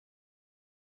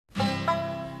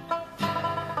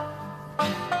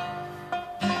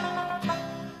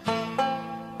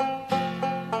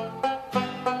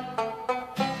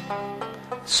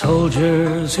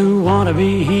Soldiers who want to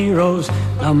be heroes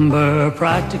number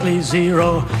practically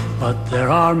zero, but there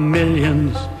are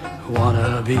millions who want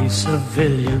to be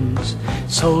civilians.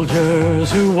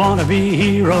 Soldiers who want to be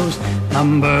heroes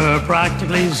number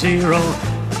practically zero,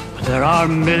 but there are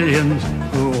millions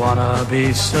who want to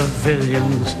be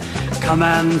civilians. Come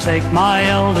and take my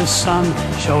eldest son,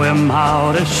 show him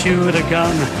how to shoot a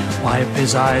gun, wipe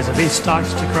his eyes if he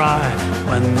starts to cry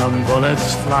when the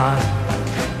bullets fly.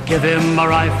 Give him a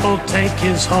rifle, take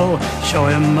his hoe, show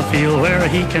him a field where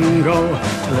he can go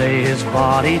to lay his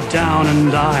body down and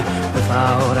die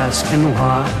without asking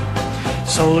why.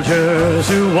 Soldiers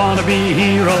who want to be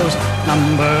heroes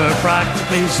number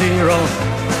practically zero.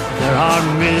 There are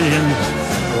millions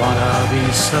who want to be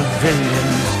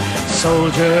civilians.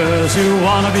 Soldiers who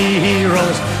want to be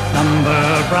heroes number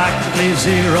practically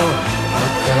zero,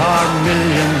 but there are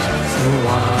millions who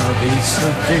want to be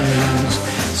civilians.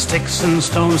 Sticks and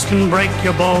stones can break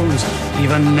your bones,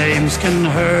 even names can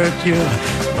hurt you,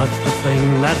 but the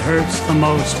thing that hurts the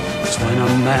most is when a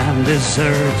man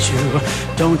deserts you.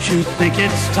 Don't you think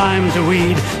it's time to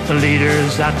weed the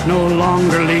leaders that no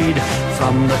longer lead?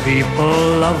 From the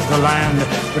people of the land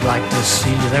would like to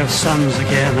see their sons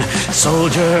again.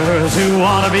 Soldiers who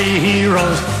want to be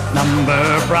heroes number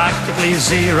practically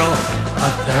zero,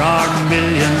 but there are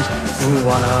millions who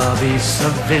want to be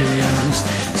civilians.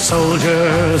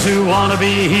 Soldiers who want to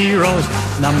be heroes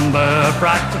number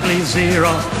practically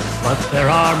zero, but there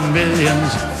are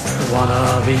millions who want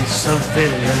to be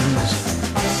civilians.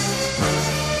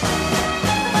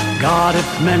 God, if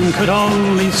men could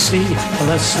only see the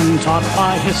lesson taught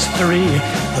by history,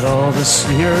 that all the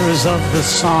singers of the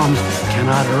Psalms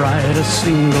cannot right a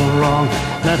single wrong.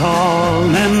 Let all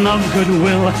men of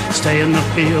goodwill stay in the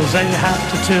fields they have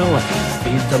to till,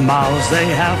 feed the mouths they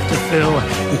have to fill,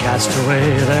 and cast away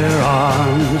their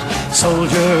arms.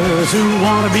 Soldiers who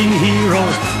want to be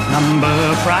heroes number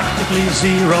practically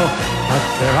zero, but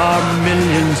there are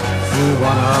millions who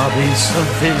want to be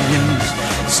civilians.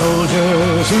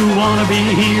 Soldiers who want to be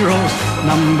heroes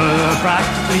number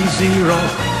practically zero,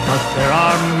 but there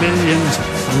are millions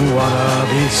who want to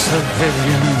be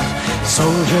civilians.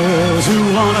 Soldiers who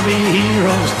want to be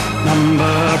heroes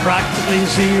number practically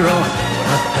zero,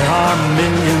 but there are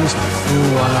millions who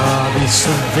want to be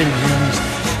civilians.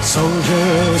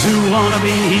 Soldiers who want to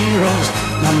be heroes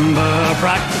number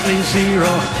practically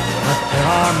zero, but there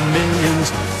are millions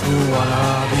who want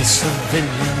to be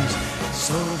civilians.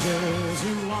 Soldiers